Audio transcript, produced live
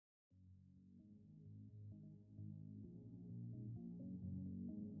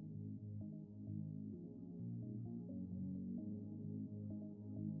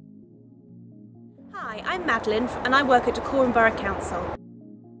Hi, I'm Madeline and I work at Dacorum Borough Council.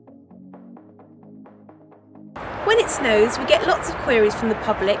 When it snows, we get lots of queries from the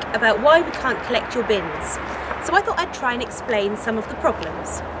public about why we can't collect your bins. So I thought I'd try and explain some of the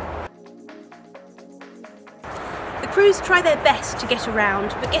problems. The crews try their best to get around,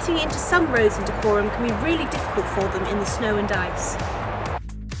 but getting into some roads in Dacorum can be really difficult for them in the snow and ice.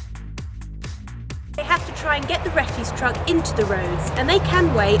 They have to try and get the refuse truck into the roads, and they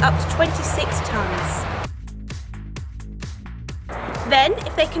can weigh up to 26 tonnes. Then,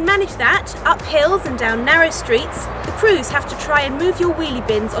 if they can manage that, up hills and down narrow streets, the crews have to try and move your wheelie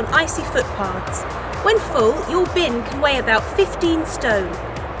bins on icy footpaths. When full, your bin can weigh about 15 stone.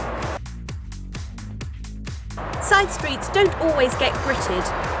 Side streets don't always get gritted,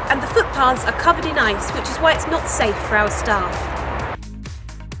 and the footpaths are covered in ice, which is why it's not safe for our staff.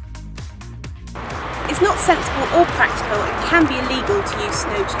 It's not sensible or practical and can be illegal to use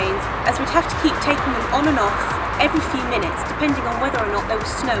snow chains, as we'd have to keep taking them on and off every few minutes depending on whether or not there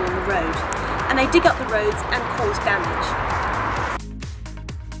was snow on the road, and they dig up the roads and cause damage.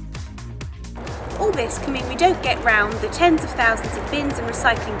 All this can mean we don't get round the tens of thousands of bins and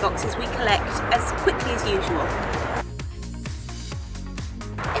recycling boxes we collect as quickly as usual.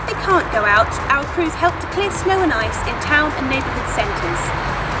 If they can't go out, our crews help to clear snow and ice in town and neighbourhood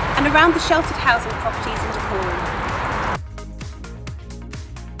centres and around the sheltered housing properties in Dacorum.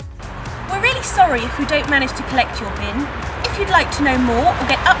 We're really sorry if we don't manage to collect your bin. If you'd like to know more or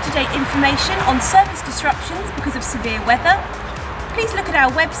get up-to-date information on service disruptions because of severe weather, please look at our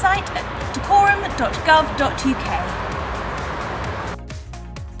website at dacorum.gov.uk.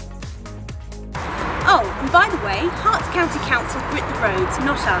 Oh, and by the way, Herts County Council grit the roads,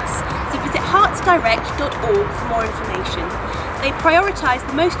 not us, so visit hertsdirect.org for more information. They prioritise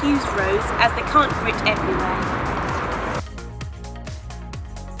the most used roads as they can't grit everywhere.